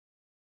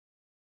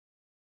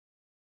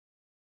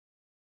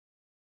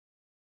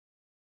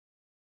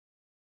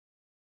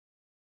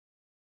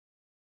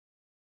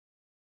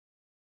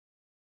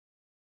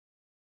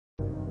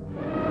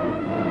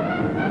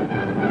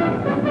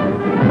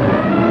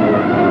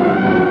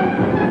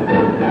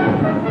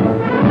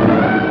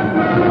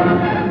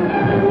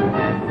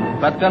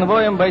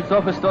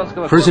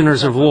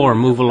Prisoners of war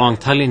move along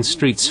Tallinn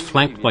streets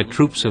flanked by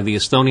troops of the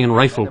Estonian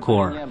Rifle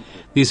Corps.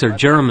 These are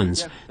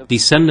Germans,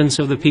 descendants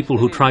of the people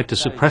who tried to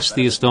suppress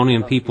the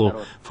Estonian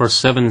people for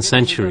 7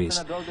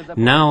 centuries.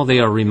 Now they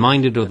are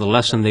reminded of the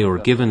lesson they were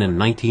given in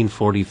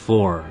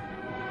 1944.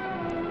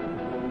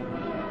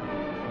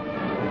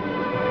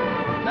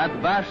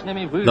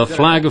 The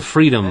flag of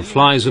freedom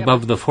flies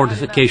above the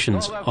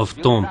fortifications of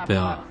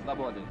Toompea.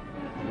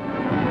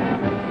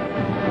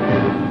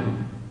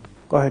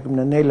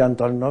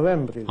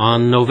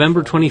 On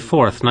November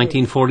 24th,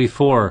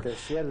 1944,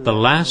 the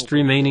last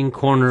remaining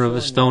corner of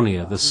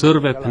Estonia, the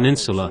Sirve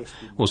Peninsula,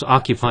 was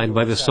occupied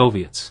by the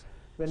Soviets.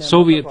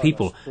 Soviet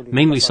people,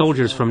 mainly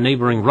soldiers from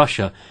neighboring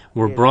Russia,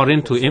 were brought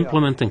in to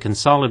implement and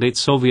consolidate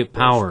Soviet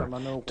power,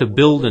 to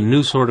build a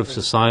new sort of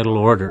societal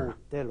order.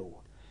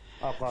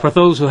 For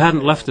those who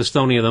hadn't left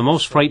Estonia, the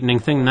most frightening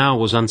thing now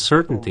was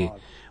uncertainty.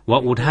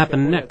 What would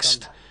happen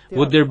next?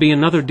 Would there be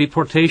another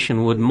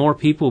deportation? Would more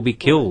people be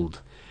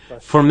killed?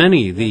 For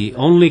many, the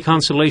only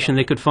consolation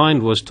they could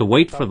find was to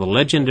wait for the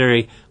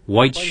legendary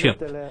White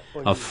Ship,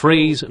 a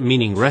phrase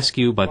meaning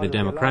rescue by the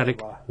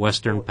democratic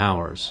Western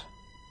powers.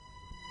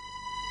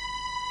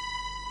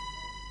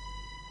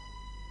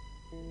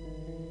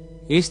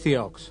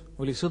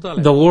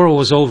 The war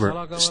was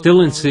over.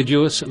 Still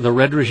insidious, the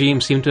Red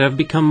regime seemed to have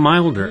become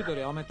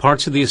milder.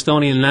 Parts of the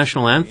Estonian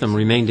national anthem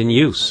remained in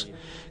use.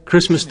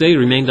 Christmas Day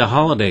remained a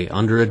holiday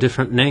under a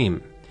different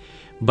name.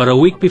 But a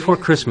week before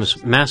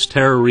Christmas, mass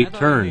terror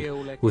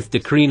returned, with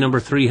Decree number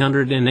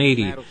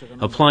 380,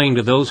 applying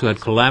to those who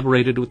had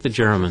collaborated with the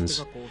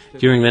Germans.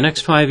 During the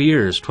next 5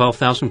 years,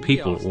 12,000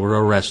 people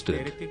were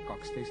arrested.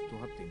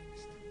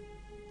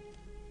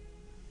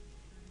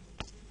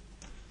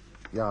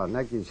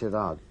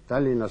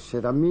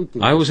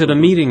 I was at a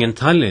meeting in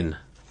Tallinn.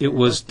 It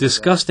was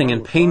disgusting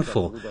and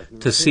painful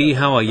to see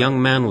how a young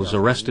man was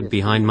arrested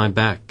behind my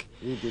back.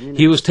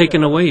 He was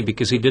taken away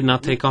because he did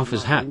not take off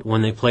his hat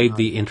when they played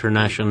the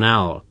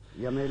Internationale.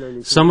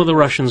 Some of the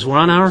Russians were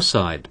on our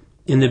side.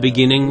 In the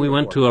beginning, we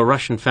went to a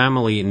Russian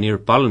family near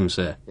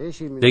Palmse.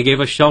 They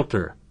gave us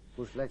shelter.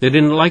 They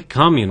didn't like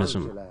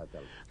communism.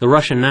 The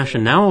Russian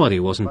nationality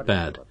wasn't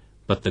bad,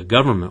 but the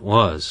government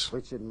was.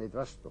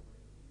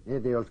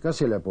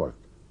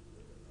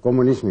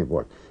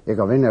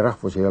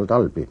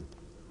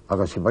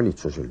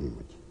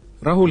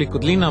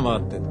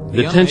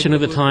 The tension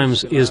of the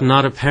times is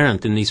not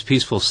apparent in these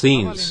peaceful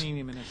scenes.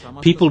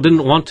 People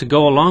didn't want to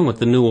go along with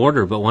the new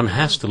order, but one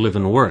has to live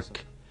and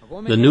work.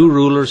 The new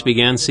rulers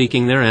began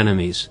seeking their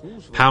enemies.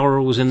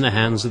 Power was in the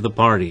hands of the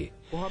party.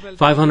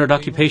 500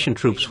 occupation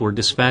troops were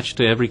dispatched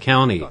to every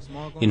county.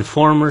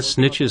 Informers,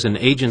 snitches, and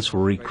agents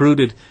were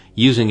recruited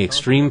using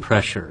extreme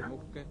pressure.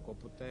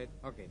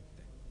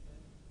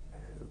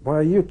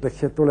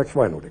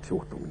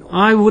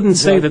 I wouldn't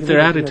say that their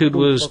attitude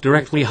was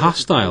directly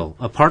hostile,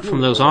 apart from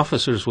those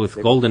officers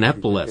with golden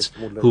epaulets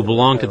who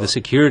belonged to the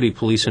security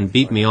police and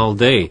beat me all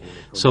day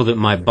so that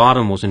my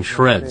bottom was in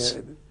shreds.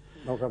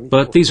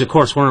 But these, of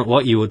course, weren't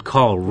what you would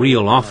call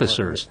real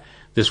officers.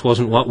 This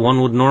wasn't what one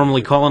would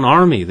normally call an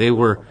army. They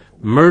were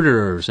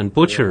murderers and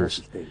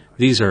butchers.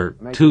 These are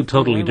two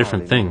totally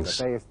different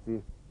things.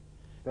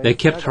 They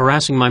kept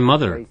harassing my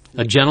mother.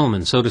 A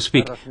gentleman, so to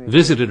speak,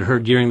 visited her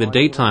during the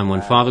daytime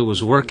when father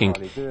was working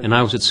and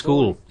I was at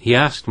school. He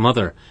asked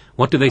mother,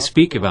 "What do they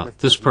speak about,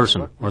 this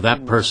person or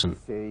that person?"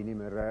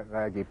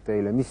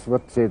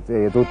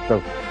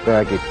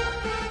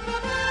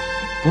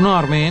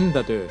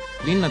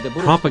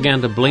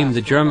 Propaganda blamed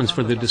the Germans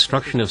for the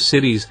destruction of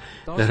cities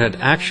that had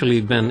actually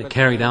been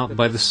carried out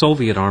by the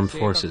Soviet armed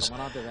forces.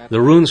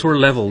 The ruins were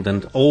leveled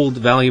and old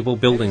valuable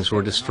buildings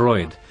were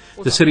destroyed.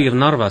 The city of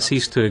Narva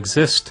ceased to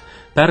exist.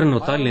 Pärnu,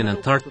 Tallinn, and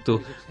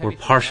Tartu were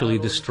partially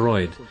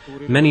destroyed.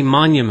 Many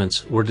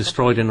monuments were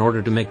destroyed in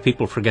order to make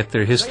people forget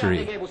their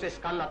history.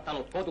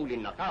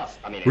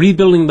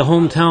 Rebuilding the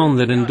hometown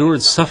that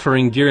endured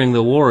suffering during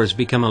the war has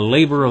become a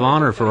labor of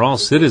honor for all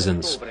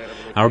citizens.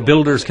 Our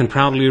builders can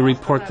proudly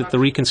report that the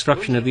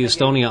reconstruction of the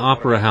Estonia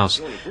Opera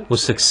House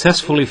was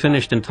successfully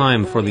finished in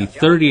time for the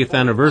 30th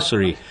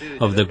anniversary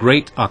of the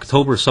great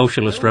October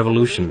Socialist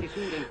Revolution.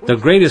 The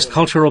greatest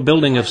cultural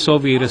building of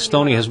Soviet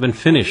Estonia has been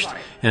finished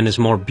and is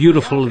more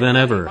beautiful than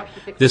ever.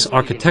 This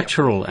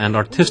architectural and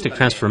artistic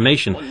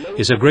transformation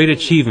is a great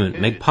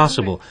achievement made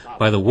possible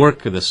by the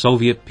work of the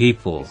Soviet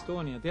people.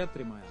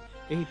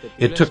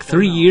 It took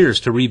 3 years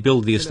to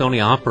rebuild the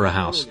Estonia Opera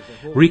House.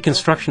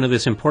 Reconstruction of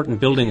this important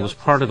building was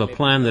part of a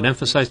plan that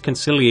emphasized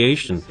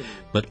conciliation,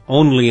 but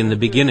only in the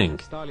beginning.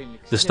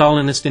 The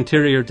Stalinist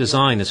interior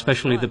design,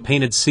 especially the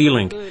painted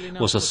ceiling,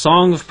 was a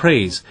song of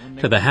praise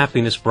to the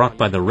happiness brought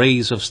by the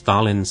rays of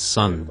Stalin's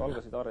sun.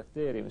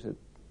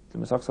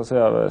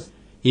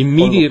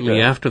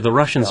 Immediately after the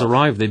Russians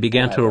arrived, they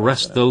began to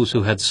arrest those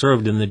who had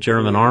served in the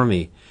German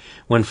army.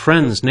 When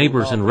friends,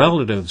 neighbors, and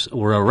relatives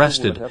were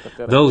arrested,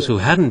 those who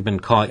hadn't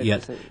been caught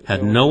yet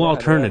had no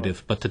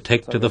alternative but to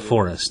take to the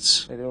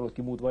forests.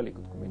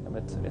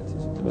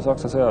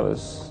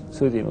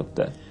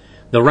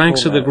 The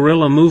ranks of the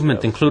guerrilla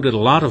movement included a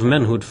lot of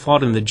men who had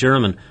fought in the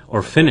German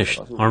or Finnish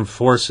armed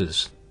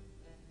forces.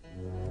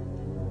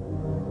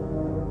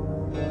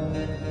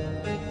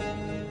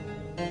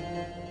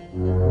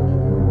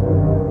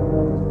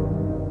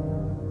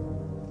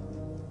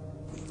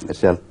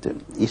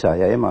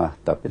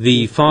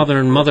 The father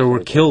and mother were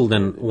killed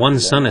and one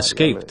son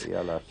escaped.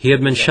 He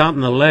had been shot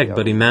in the leg,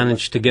 but he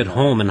managed to get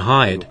home and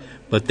hide,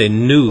 but they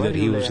knew that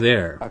he was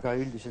there.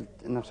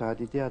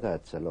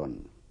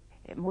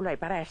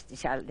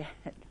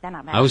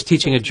 I was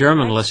teaching a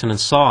German lesson and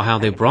saw how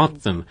they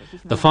brought them.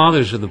 The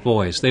fathers of the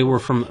boys, they were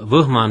from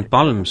Võhma and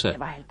Palmse.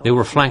 They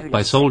were flanked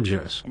by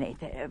soldiers.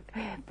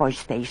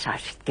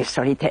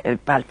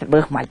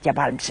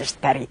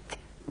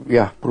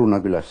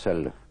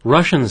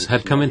 Russians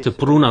had come into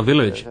Pruna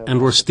village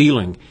and were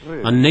stealing.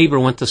 A neighbor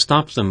went to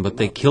stop them, but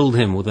they killed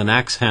him with an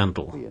axe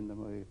handle.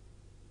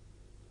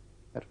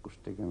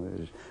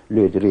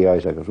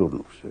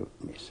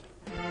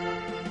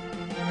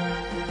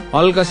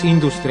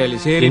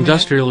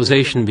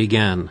 Industrialization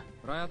began.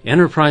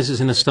 Enterprises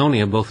in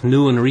Estonia, both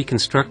new and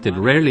reconstructed,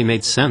 rarely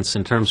made sense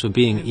in terms of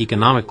being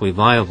economically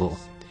viable.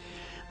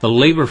 The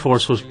labor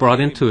force was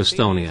brought into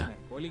Estonia.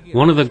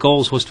 One of the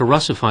goals was to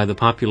Russify the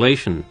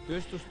population.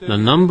 The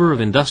number of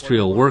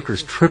industrial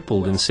workers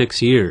tripled in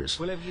 6 years.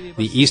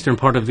 The eastern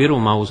part of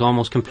Virumaa was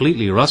almost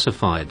completely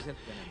Russified.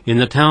 In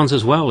the towns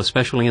as well,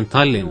 especially in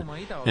Tallinn,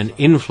 an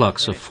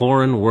influx of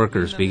foreign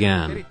workers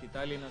began.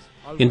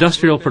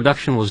 Industrial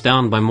production was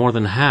down by more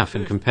than half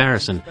in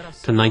comparison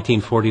to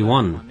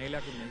 1941.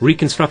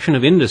 Reconstruction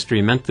of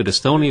industry meant that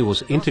Estonia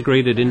was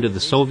integrated into the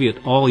Soviet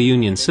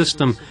all-union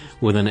system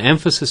with an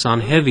emphasis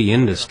on heavy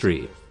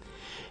industry.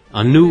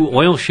 A new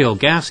oil shale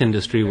gas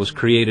industry was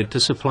created to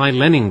supply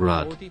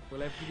Leningrad.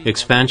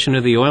 Expansion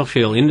of the oil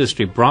shale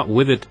industry brought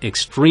with it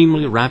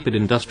extremely rapid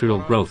industrial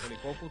growth,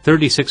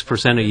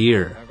 36% a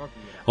year.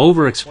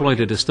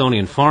 Overexploited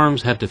Estonian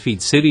farms had to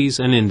feed cities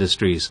and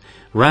industries.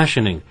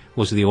 Rationing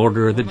was the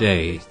order of the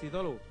day.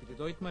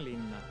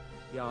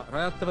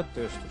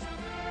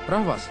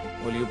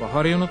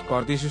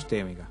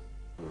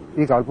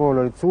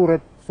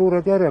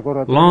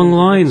 Long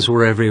lines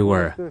were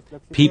everywhere.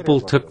 People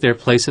took their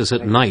places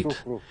at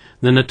night.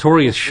 The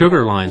notorious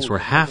sugar lines were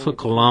half a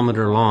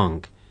kilometer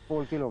long.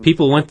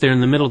 People went there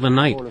in the middle of the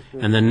night,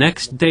 and the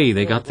next day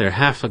they got their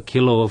half a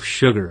kilo of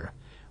sugar,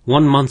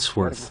 1 month's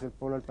worth.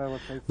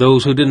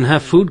 Those who didn't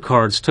have food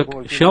cards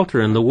took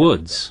shelter in the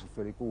woods.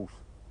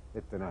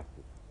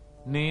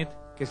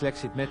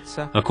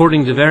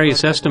 According to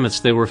various estimates,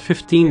 there were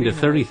 15,000 to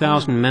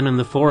 30,000 men in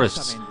the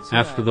forests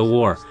after the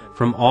war,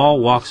 from all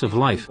walks of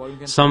life.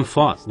 Some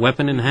fought,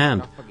 weapon in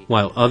hand,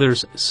 while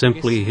others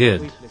simply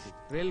hid.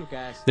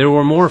 There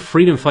were more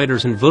freedom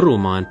fighters in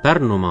Võrumaa and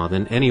Pärnumaa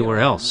than anywhere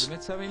else.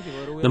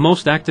 The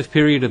most active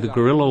period of the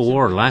guerrilla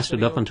war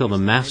lasted up until the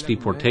mass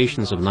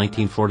deportations of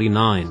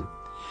 1949.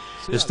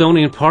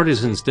 Estonian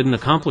partisans didn't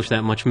accomplish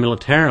that much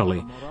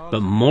militarily,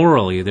 but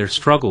morally their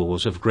struggle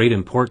was of great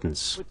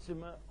importance.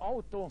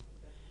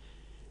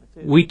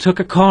 We took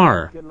a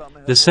car.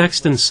 The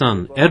sexton's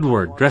son,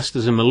 Edward, dressed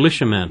as a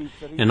militiaman,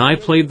 and I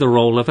played the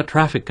role of a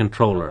traffic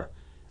controller.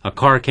 A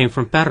car came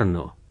from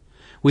Pärnu.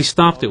 We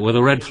stopped it with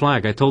a red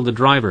flag. I told the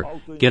driver,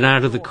 "Get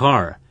out of the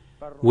car."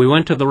 We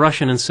went to the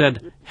Russian and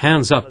said,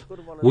 "Hands up,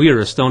 we are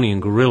Estonian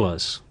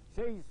guerrillas."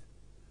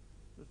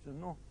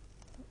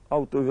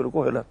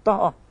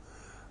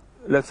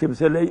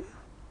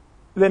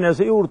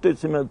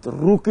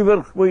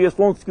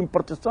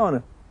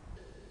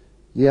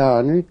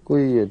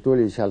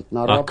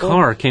 A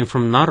car came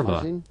from Narva.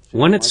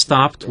 When it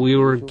stopped, we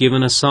were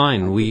given a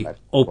sign. We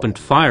opened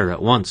fire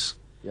at once.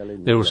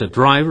 There was a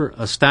driver,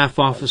 a staff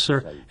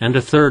officer, and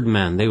a third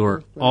man. They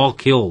were all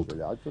killed.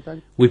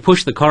 We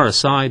pushed the car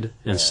aside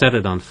and set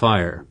it on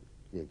fire.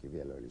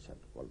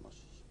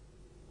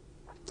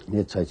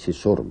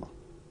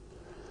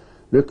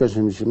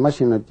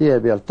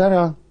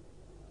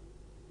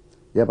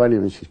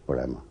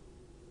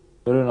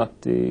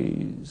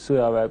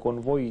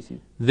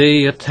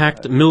 They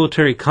attacked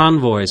military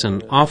convoys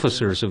and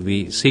officers of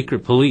the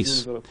secret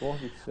police,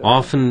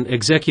 often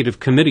executive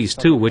committees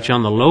too, which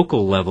on the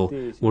local level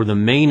were the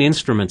main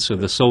instruments of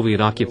the Soviet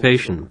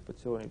occupation.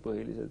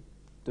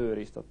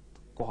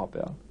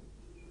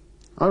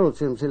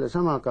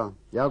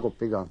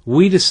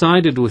 We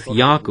decided with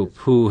Jakub,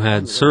 who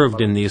had served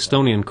in the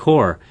Estonian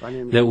Corps,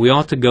 that we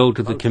ought to go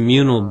to the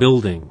communal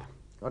building.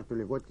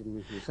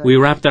 We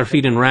wrapped our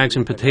feet in rags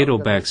and potato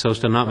bags so as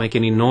to not make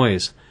any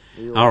noise.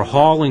 Our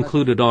haul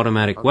included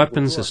automatic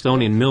weapons,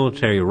 Estonian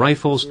military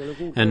rifles,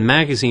 and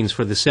magazines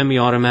for the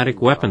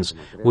semi-automatic weapons,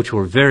 which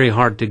were very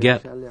hard to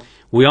get.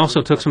 We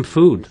also took some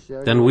food.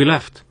 Then we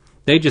left.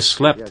 They just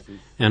slept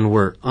and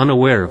were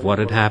unaware of what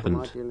had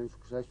happened.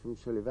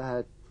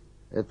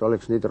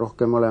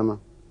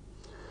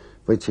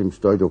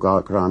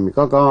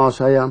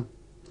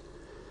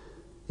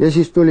 Ja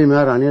siis tulime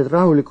ära, nii et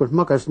rahulikult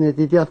magas, nii et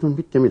ei teadnud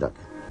mitte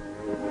midagi.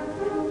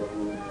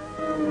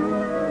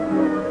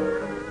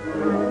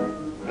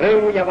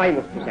 Rõõmu ja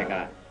vaimustusega.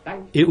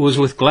 It was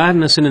with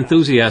gladness and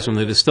enthusiasm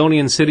that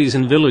Estonian cities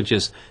and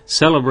villages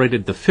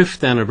celebrated the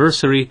 5th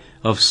anniversary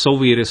of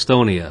Soviet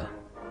Estonia.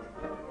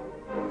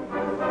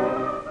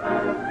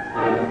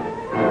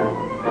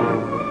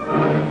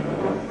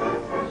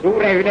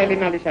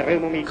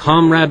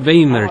 Comrade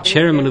Weimer,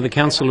 chairman of the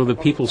Council of the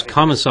People's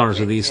Commissars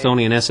of the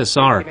Estonian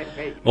SSR,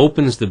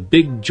 opens the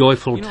big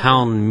joyful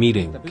town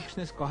meeting.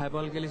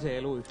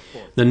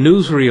 The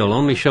newsreel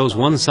only shows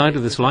one side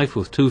of this life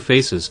with two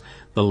faces,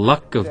 the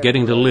luck of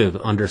getting to live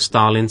under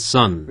Stalin's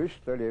son.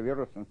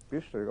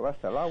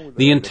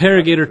 The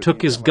interrogator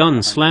took his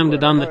gun, slammed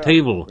it on the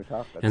table,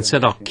 and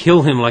said, "I'll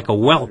kill him like a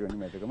whelp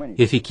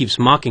if he keeps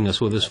mocking us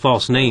with his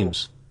false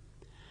names."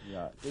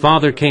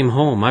 Father came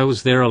home. I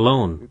was there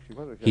alone.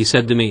 He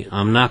said to me,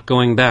 "I'm not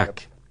going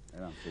back."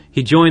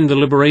 He joined the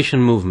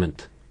liberation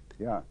movement.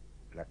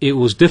 It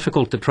was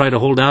difficult to try to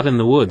hold out in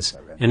the woods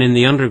and in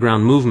the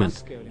underground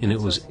movement, and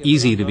it was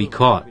easy to be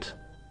caught.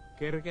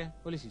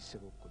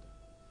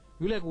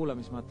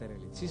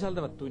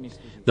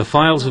 The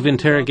files of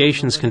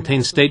interrogations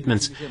contain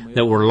statements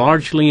that were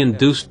largely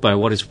induced by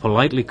what is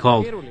politely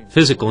called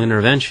physical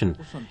intervention.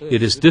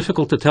 It is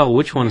difficult to tell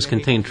which ones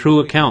contain true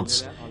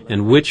accounts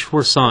and which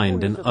were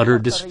signed in utter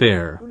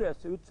despair.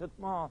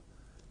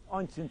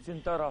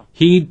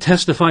 He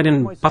testified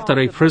in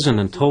Patarei prison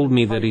and told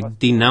me that he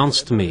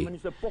denounced me.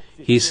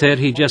 He said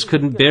he just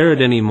couldn't bear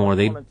it anymore.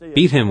 They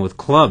beat him with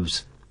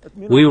clubs.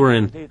 We were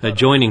in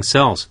adjoining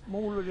cells.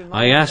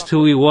 I asked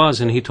who he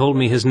was, and he told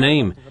me his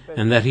name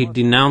and that he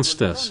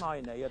denounced us.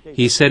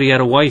 He said he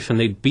had a wife and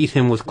they beat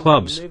him with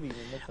clubs.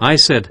 I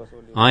said,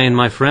 "I and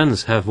my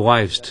friends have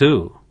wives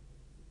too."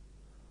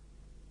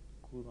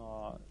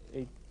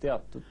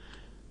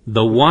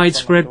 The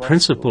widespread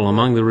principle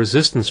among the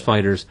resistance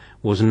fighters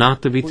was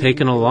not to be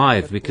taken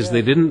alive because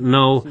they didn't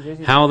know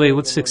how they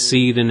would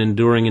succeed in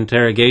enduring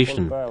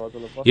interrogation.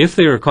 If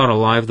they were caught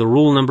alive, the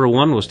rule number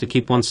 1 was to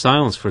keep one's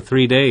silence for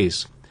 3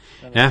 days.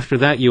 After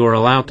that, you were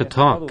allowed to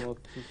talk.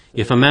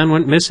 If a man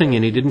went missing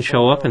and he didn't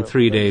show up in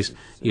 3 days,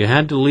 you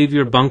had to leave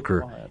your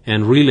bunker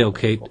and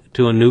relocate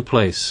to a new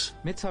place.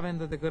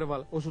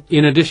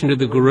 In addition to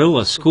the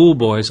guerrillas,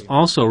 schoolboys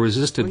also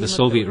resisted the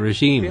Soviet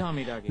regime.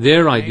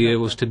 Their idea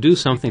was to do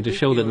something to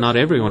show that not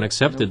everyone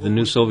accepted the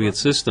new Soviet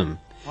system.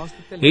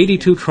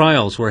 82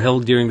 trials were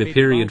held during the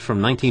period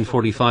from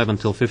 1945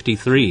 until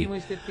 1953.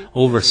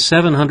 Over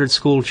 700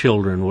 school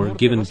children were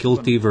given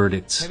guilty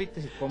verdicts.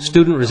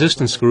 Student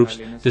resistance groups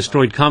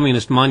destroyed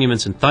communist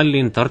monuments in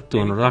Tallinn, Tartu,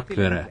 and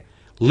Rakvere.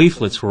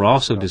 Leaflets were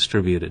also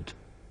distributed.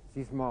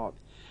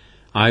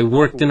 I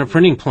worked in a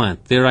printing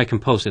plant. There I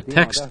composed a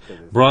text,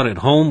 brought it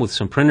home with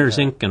some printer's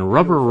ink and a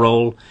rubber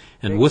roll,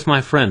 and with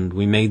my friend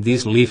we made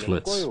these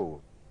leaflets.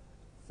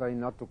 Sain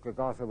natuke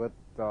kaasa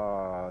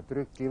võtta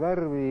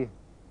trükivärvi,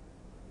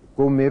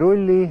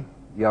 kummirulli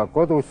ja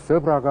kodus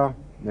sõbraga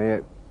me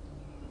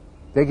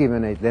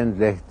tegime neid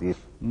lendlehti.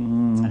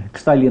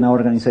 Tallinna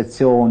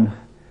organisatsioon.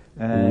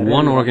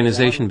 One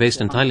organization based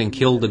in Tallinn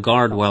killed the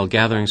guard while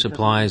gathering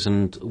supplies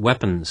and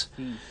weapons.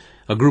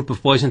 A group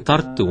of boys in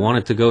Tartu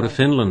wanted to go to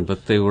Finland,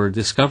 but they were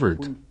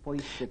discovered.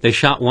 They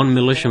shot one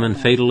militiaman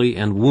fatally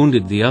and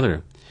wounded the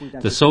other.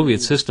 The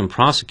Soviet system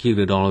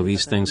prosecuted all of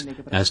these things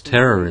as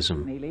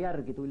terrorism.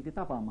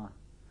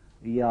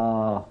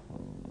 Ja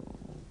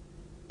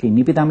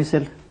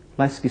kinnipidamisel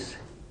laskis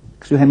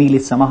üks ühe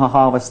miilitsa maha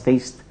haavas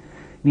teist.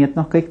 Nii et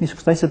kõik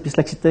niisugused asjad, mis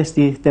läksid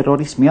tõesti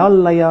terrorismi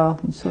alla ja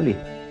mis oli.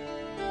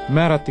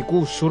 Määrati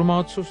 6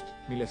 surmaotsust.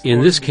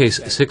 In this case,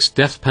 6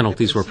 death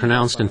penalties were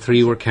pronounced and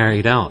 3 were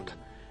carried out.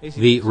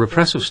 The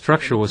repressive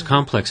structure was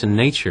complex in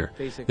nature.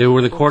 There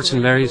were the courts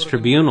and various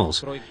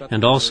tribunals,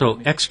 and also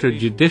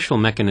extrajudicial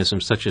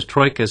mechanisms such as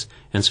troikas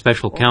and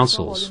special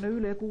councils.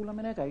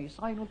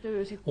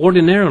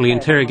 Ordinarily,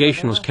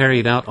 interrogation was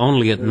carried out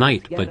only at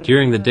night, but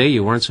during the day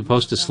you weren't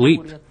supposed to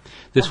sleep.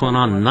 This went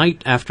on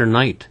night after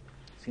night.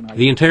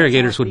 The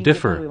interrogators would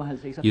differ.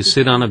 You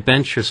sit on a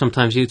bench or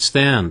sometimes you'd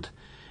stand.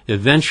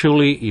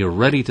 Eventually, you're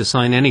ready to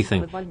sign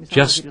anything,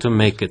 just to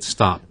make it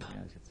stop.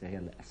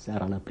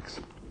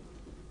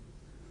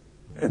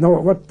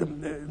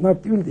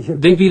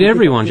 They beat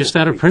everyone just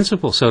out of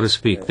principle, so to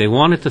speak. They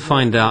wanted to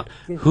find out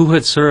who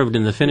had served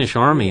in the Finnish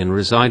army and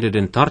resided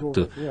in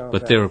Tartu,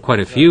 but there were quite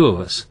a few of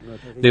us.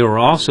 They were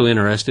also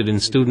interested in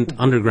student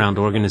underground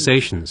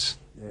organizations.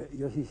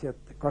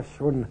 Kas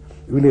on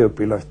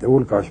üliõpilaste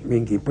hulgas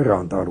mingi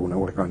põrandaalune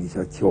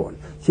organisatsioon?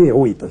 See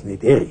huvitas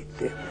neid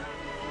eriti.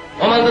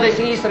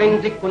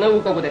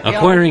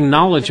 Acquiring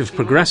knowledge of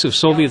progressive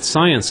Soviet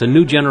science, a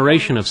new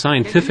generation of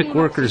scientific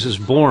workers is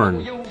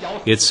born.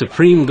 Its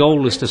supreme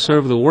goal is to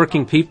serve the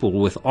working people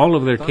with all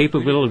of their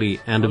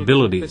capability and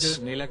abilities.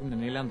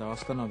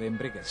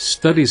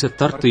 Studies at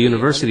Tartu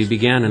University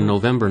began in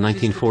November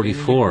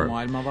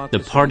 1944. The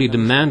party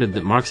demanded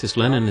that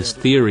Marxist-Leninist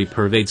theory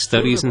pervade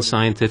studies and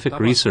scientific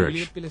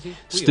research.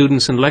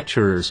 Students and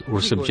lecturers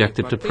were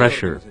subjected to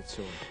pressure.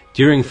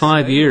 During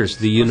 5 years,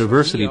 the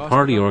university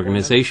party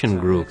organization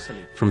grew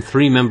from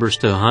 3 members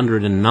to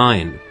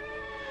 109.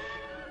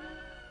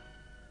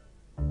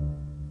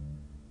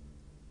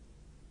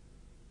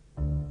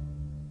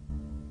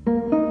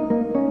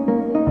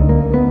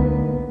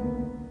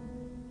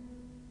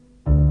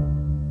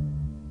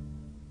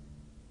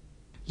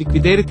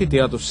 likvideeriti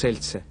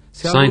teadusseltse.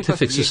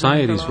 Scientific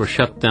societies were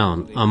shut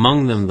down,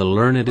 among them the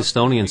Learned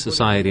Estonian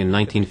Society in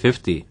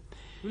 1950.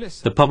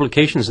 The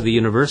publications of the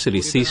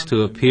university ceased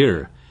to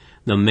appear.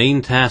 The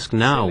main task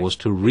now was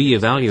to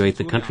re-evaluate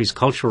the country's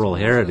cultural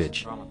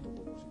heritage.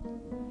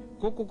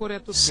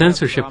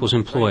 Censorship was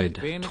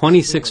employed.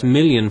 26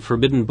 million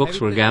forbidden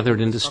books were gathered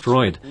and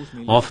destroyed,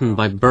 often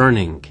by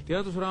burning.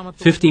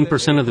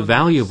 15% of the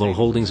valuable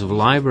holdings of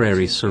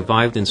libraries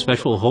survived in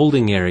special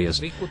holding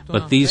areas,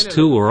 but these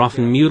too were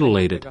often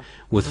mutilated,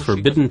 with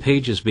forbidden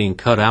pages being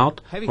cut out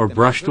or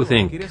brushed with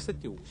ink.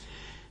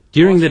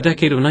 During the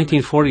decade of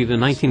 1940 to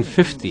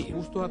 1950,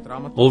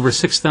 over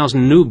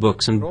 6,000 new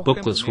books and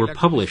booklets were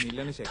published,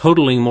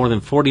 totaling more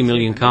than 40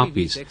 million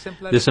copies.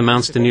 This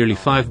amounts to nearly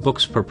 5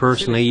 books per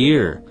person a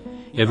year.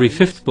 Every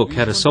 5th book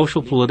had a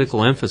social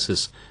political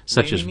emphasis,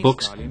 such as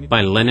books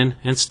by Lenin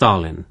and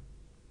Stalin.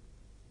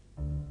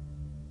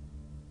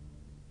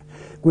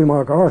 When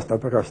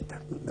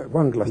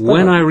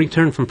I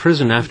returned from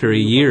prison after a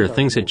year,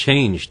 things had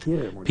changed.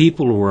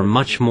 People were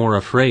much more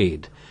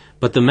afraid.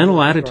 But the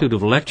mental attitude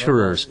of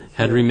lecturers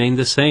had remained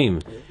the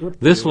same.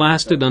 This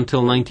lasted until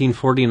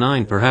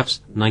 1949,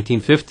 perhaps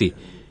 1950.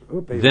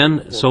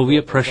 Then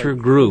Soviet pressure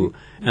grew,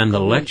 and the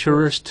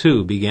lecturers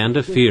too began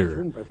to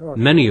fear.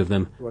 Many of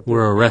them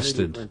were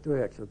arrested.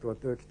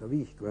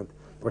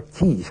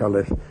 Siis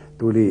alles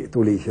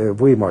tuli see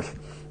võimas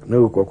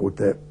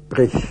Nõukogude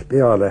press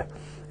peale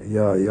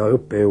ja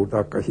õppejõud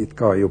hakkasid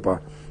ka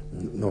juba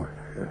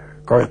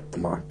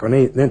kartma. Ka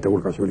nende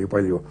hulgas oli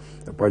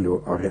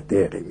palju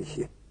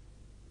arreteerimisi.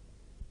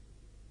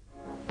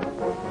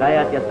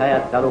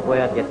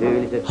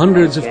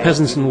 Hundreds of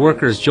peasants and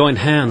workers joined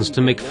hands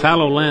to make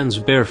fallow lands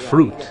bear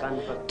fruit.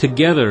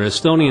 Together,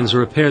 Estonians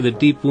repair the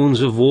deep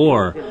wounds of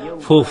war,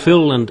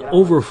 fulfill and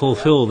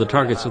overfulfill the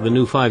targets of the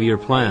new 5-year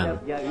plan.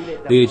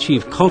 They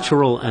achieve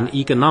cultural and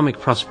economic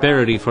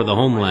prosperity for the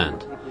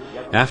homeland.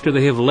 After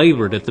they have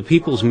labored at the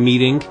People's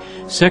Meeting,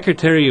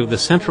 Secretary of the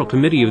Central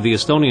Committee of the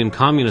Estonian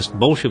Communist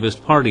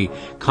Bolshevist Party,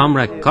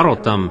 Comrade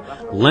Karotam,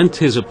 lent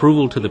his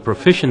approval to the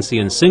proficiency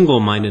and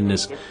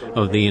single-mindedness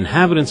of the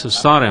inhabitants of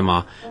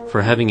Saaremaa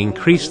for having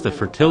increased the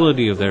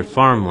fertility of their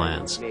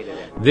farmlands.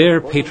 Their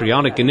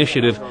patriotic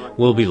initiative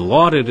will be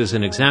lauded as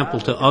an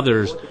example to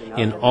others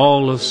in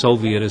all of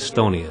Soviet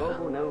Estonia.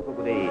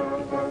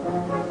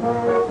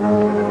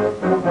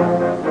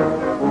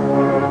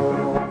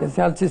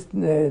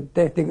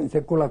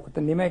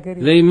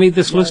 They made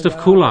this list of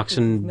kulaks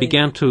and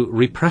began to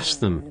repress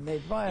them.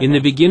 In the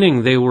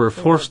beginning, they were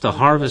forced to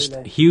harvest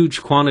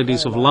huge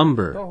quantities of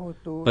lumber.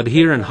 But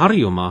here in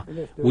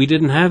Harjumaa, we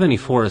didn't have any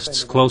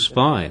forests close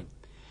by.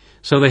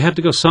 So they had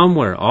to go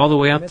somewhere, all the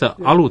way up to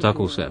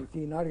Alutaguse.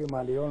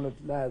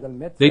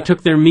 They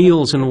took their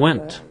meals and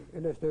went.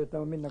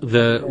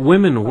 The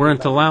women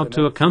weren't allowed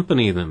to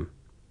accompany them.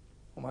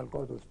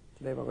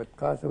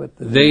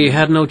 They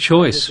had no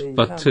choice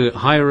but to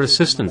hire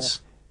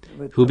assistants,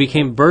 who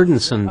became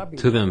burdensome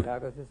to them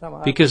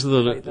because of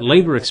the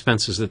labor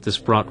expenses that this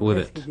brought with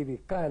it.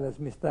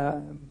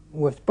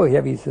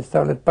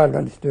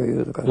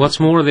 What's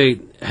more, they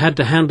had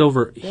to hand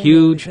over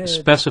huge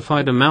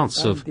specified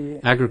amounts of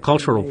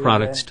agricultural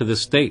products to the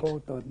state.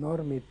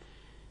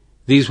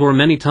 These were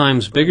many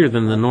times bigger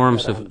than the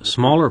norms of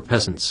smaller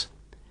peasants.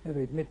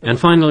 And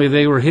finally,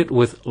 they were hit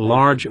with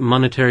large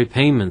monetary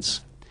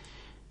payments.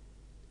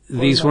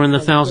 These were in the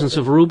thousands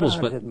of rubles,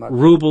 but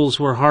rubles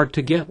were hard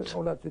to get.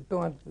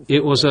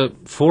 It was a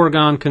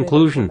foregone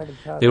conclusion.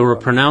 They were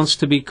pronounced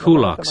to be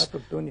kulaks,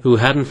 who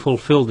hadn't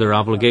fulfilled their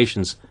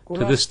obligations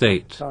to the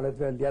state.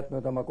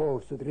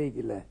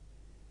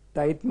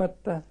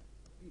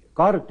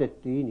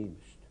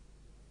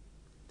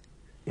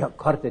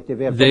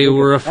 They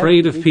were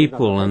afraid of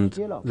people and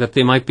that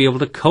they might be able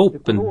to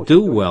cope and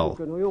do well.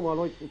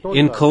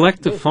 In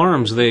collective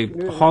farms, they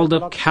hauled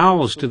up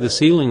cows to the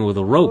ceiling with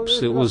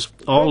ropes. It was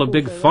all a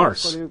big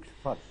farce.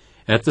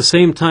 At the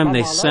same time,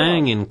 they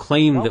sang and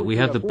claimed that we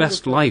had the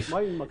best life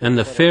and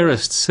the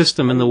fairest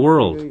system in the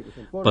world.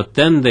 But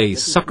then they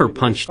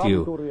sucker-punched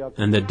you,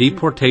 and the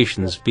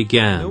deportations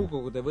began.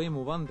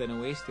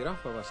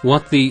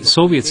 What the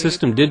Soviet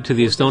system did to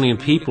the Estonian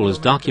people is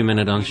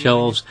documented on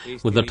shelves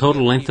with a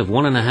total length of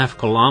 1.5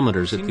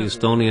 kilometers at the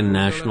Estonian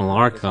National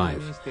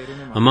Archive.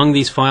 Among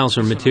these files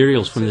are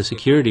materials from the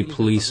Security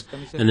Police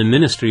and the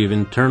Ministry of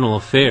Internal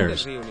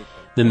Affairs.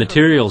 The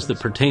materials that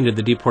pertain to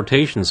the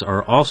deportations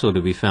are also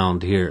to be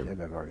found here.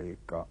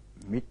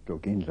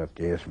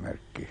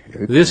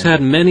 This had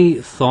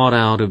many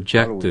thought-out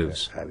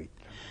objectives.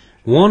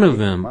 One of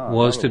them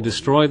was to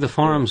destroy the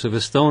farms of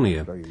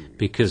Estonia,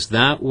 because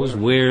that was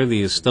where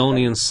the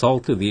Estonian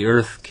salt of the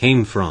earth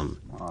came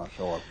from.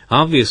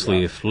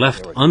 Obviously, if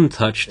left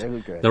untouched,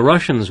 the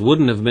Russians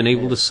wouldn't have been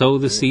able to sow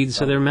the seeds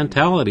of their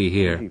mentality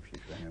here.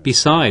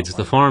 Besides,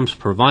 the farms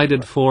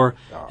provided for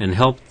and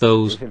helped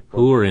those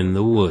who were in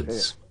the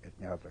woods.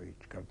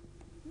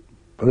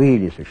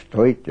 Põhiliseks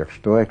toitjaks,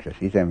 toeks ja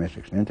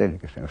sidemeseks nendele,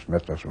 kes ennast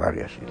metsas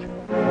varjasid.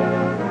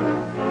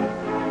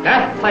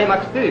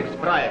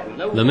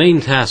 The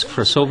main task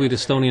for Soviet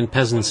Estonian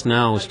peasants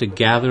now is to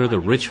gather the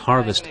rich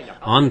harvest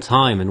on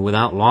time and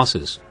without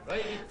losses.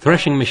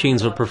 Threshing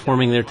machines are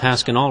performing their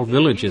task in all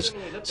villages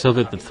so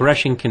that the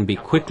threshing can be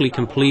quickly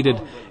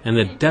completed and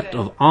the debt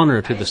of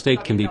honor to the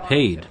state can be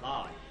paid.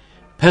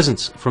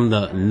 Peasants from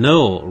the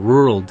No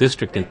rural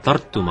district in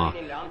Tartumaa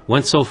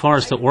went so far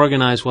as to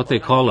organize what they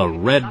call a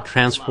red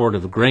transport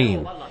of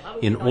grain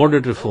in order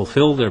to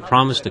fulfill their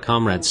promise to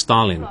Comrade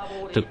Stalin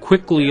to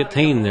quickly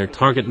attain their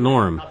target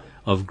norm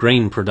of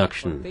grain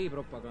production.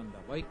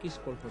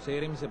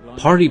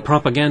 Party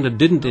propaganda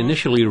didn't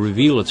initially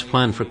reveal its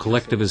plan for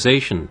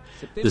collectivization.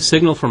 The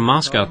signal from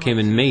Moscow came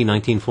in May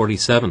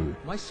 1947.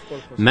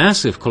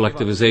 Massive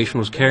collectivization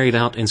was carried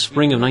out in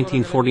spring of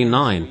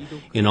 1949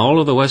 in all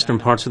of the western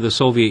parts of the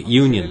Soviet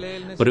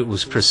Union, but it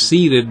was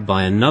preceded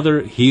by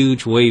another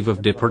huge wave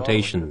of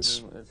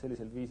deportations.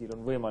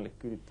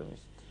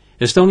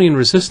 Estonian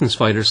resistance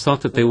fighters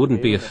thought that they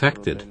wouldn't be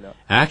affected.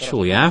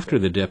 Actually, after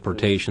the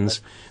deportations,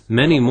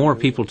 many more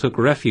people took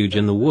refuge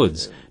in the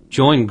woods,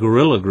 joined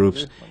guerrilla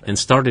groups, and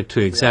started to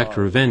exact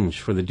revenge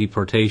for the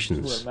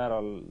deportations.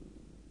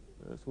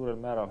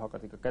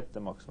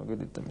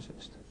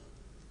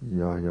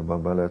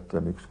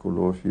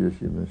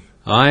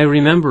 I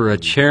remember a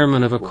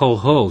chairman of a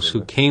kolkhoz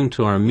who came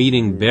to our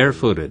meeting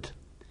barefooted.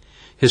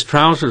 His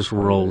trousers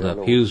were rolled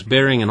up. He was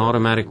bearing an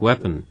automatic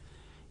weapon.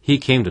 He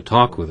came to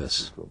talk with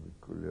us.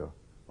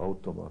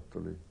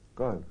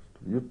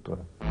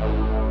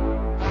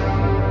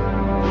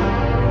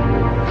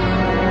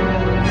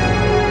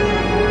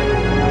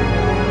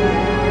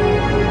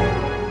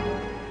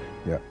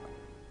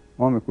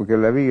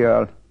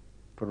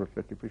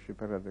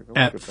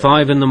 At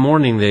 5 in the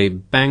morning, they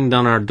banged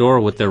on our door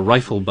with their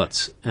rifle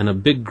butts, and a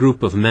big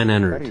group of men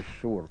entered.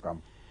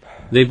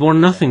 They bore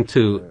nothing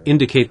to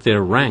indicate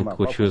their rank,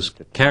 which was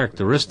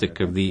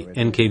characteristic of the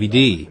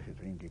NKVD.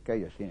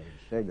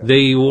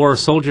 They wore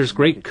soldiers'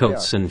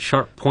 greatcoats and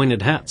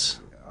sharp-pointed hats.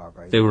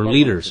 They were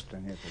leaders.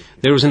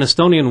 There was an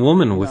Estonian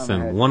woman with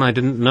them, one I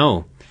didn't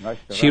know.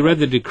 She read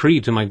the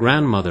decree to my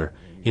grandmother,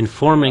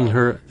 informing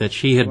her that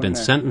she had been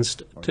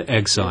sentenced to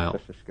exile.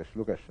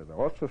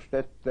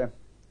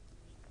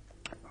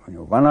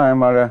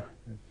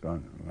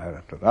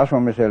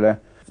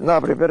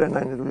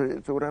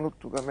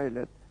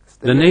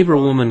 The neighbor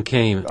woman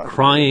came,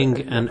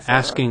 crying and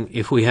asking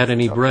if we had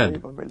any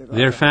bread.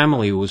 Their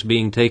family was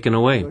being taken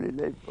away.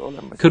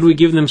 Could we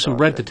give them some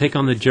bread to take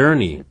on the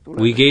journey?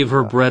 We gave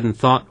her bread and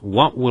thought,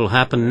 what will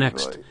happen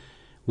next?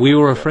 We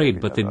were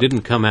afraid, but they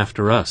didn't come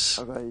after us.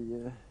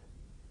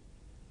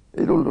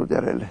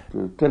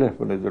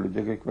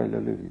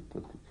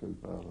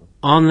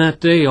 On that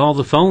day, all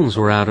the phones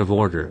were out of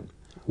order.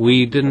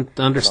 We didn't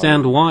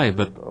understand why,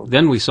 but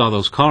then we saw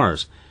those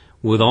cars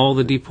with all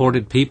the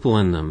deported people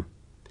in them.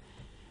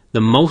 The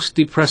most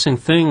depressing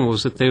thing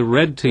was that they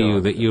read to you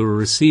that you were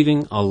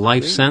receiving a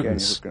life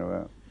sentence,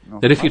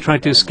 that if you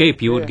tried to escape,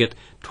 you would get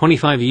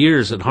 25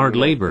 years at hard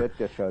labor,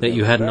 that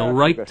you had no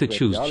right to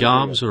choose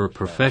jobs or a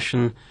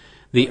profession.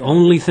 The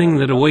only thing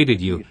that awaited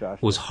you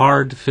was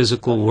hard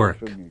physical work.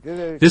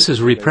 This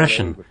is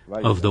repression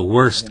of the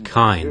worst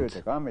kind.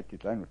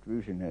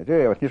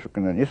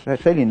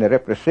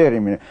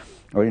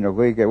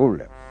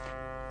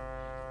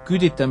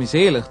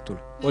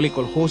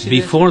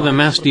 Before the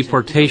mass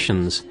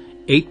deportations,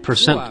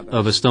 8%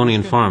 of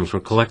Estonian farms were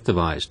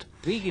collectivized.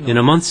 In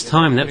a month's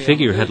time, that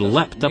figure had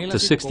leapt up to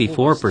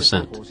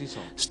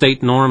 64%.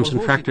 State norms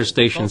and tractor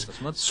stations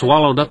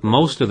swallowed up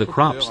most of the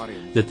crops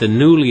that the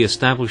newly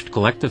established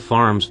collective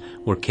farms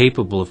were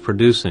capable of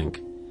producing.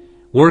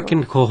 Work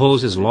in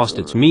kolkhozes lost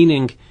its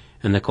meaning,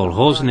 and the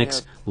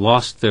kolkhozniks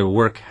lost their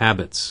work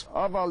habits.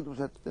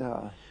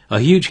 A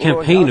huge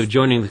campaign of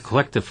joining the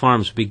collective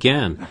farms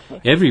began.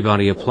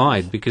 Everybody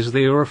applied because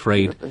they were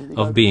afraid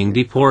of being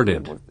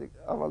deported.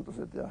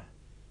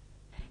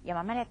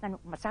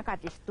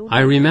 I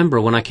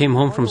remember when I came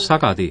home from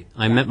Sagadi,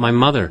 I met my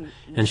mother,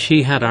 and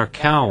she had our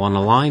cow on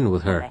a line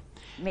with her.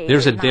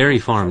 There's a dairy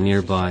farm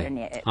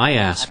nearby. I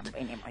asked,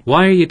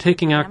 "Why are you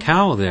taking our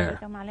cow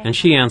there?" And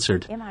she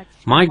answered,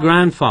 "My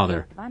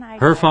grandfather,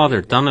 her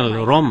father,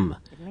 Tanel Rom,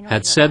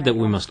 had said that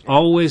we must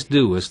always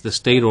do as the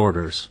state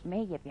orders."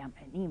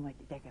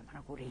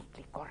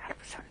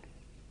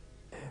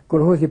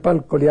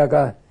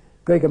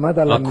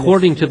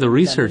 According to the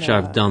research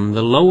I've done,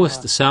 the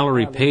lowest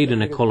salary paid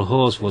in a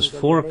kolkhoz was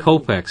 4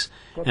 kopecks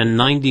and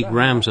 90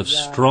 grams of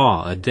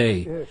straw a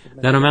day.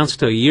 That amounts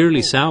to a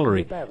yearly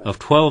salary of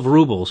 12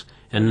 rubles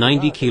and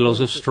 90 kilos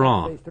of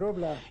straw.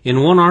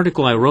 In one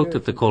article I wrote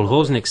that the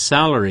kolkhoznik's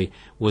salary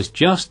was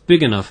just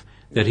big enough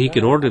that he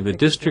could order the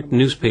district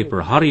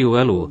newspaper Harju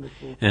Elu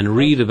and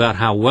read about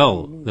how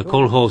well the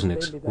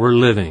kolkhozniks were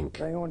living.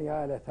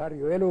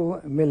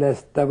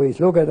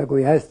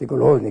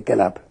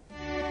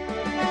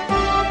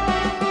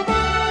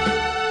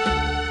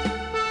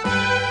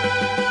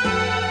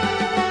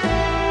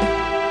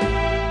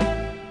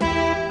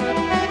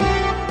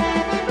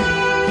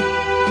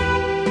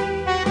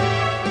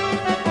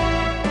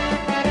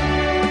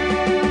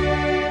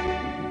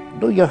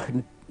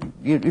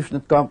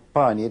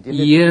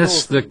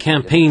 Yes, the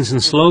campaigns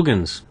and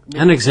slogans.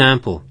 An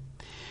example.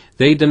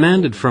 They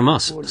demanded from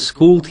us,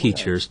 school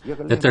teachers,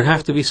 that there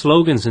have to be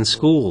slogans in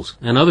schools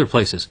and other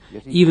places,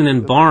 even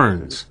in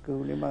barns.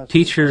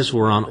 Teachers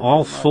were on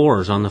all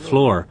fours on the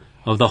floor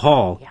of the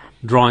hall,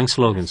 drawing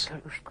slogans.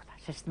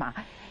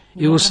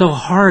 It was so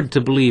hard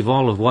to believe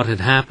all of what had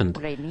happened.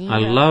 I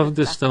loved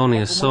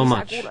Estonia so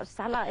much.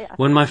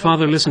 When my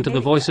father listened to the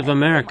Voice of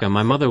America,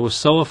 my mother was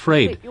so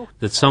afraid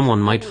that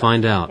someone might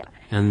find out.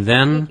 And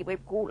then...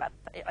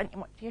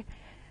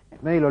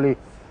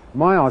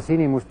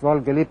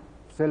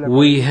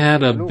 we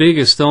had a big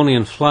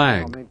Estonian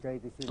flag.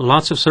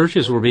 Lots of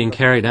searches were being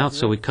carried out,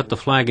 so we cut the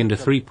flag into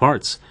 3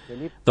 parts.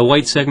 The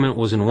white segment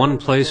was in one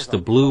place, the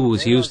blue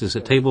was used as a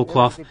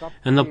tablecloth,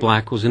 and the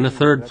black was in a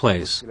 3rd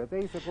place.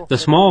 The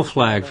small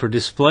flag for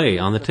display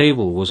on the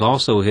table was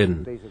also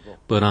hidden,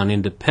 but on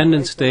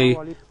Independence Day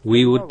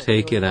we would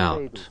take it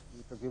out.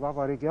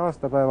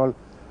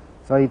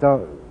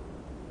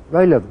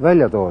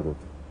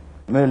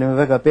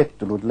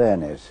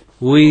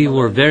 We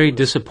were very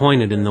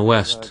disappointed in the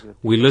West.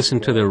 We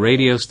listened to the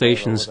radio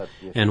stations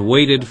and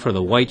waited for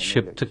the white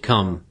ship to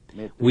come.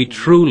 We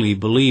truly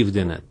believed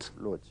in it.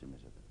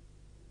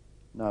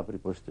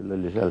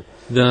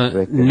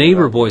 The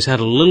neighbor boys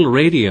had a little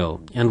radio,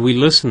 and we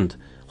listened,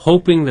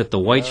 hoping that the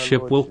white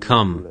ship will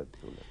come.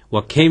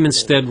 What came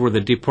instead were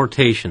the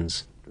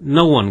deportations.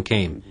 No one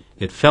came.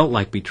 It felt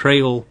like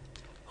betrayal.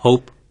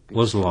 Hope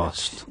was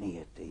lost.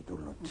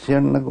 See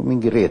on nagu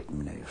mingi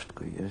reetmine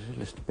justkui ja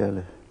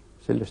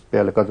sellest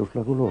peale kadus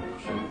nagu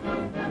lootus.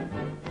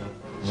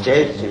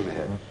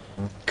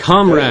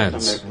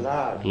 Comrades,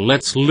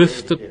 let's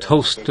lift a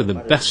toast to the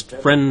best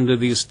friend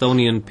of the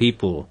Estonian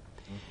people.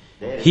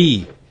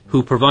 He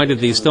who provided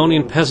the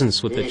Estonian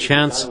peasants with the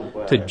chance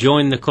to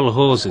join the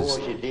kolkhozes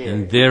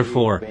and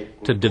therefore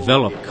to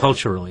develop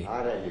culturally.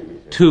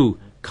 To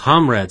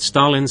Comrade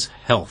Stalin's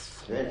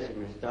health.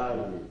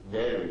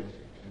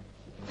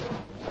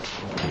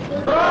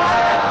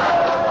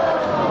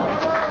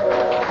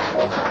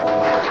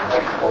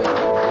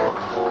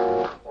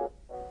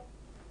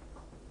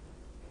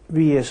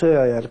 Many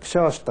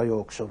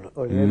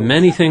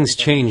things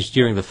changed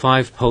during the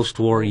 5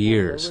 post-war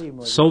years.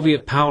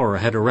 Soviet power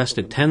had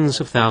arrested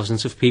tens of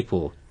thousands of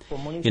people.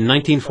 In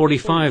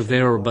 1945,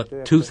 there were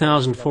but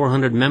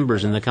 2,400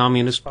 members in the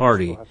Communist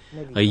Party.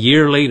 A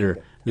year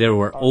later, there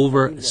were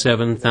over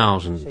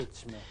 7,000.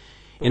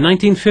 In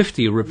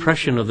 1950,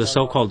 repression of the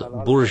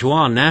so-called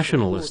bourgeois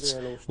nationalists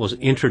was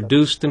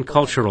introduced in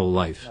cultural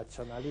life,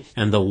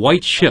 and the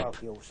white ship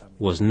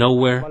was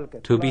nowhere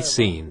to be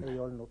seen.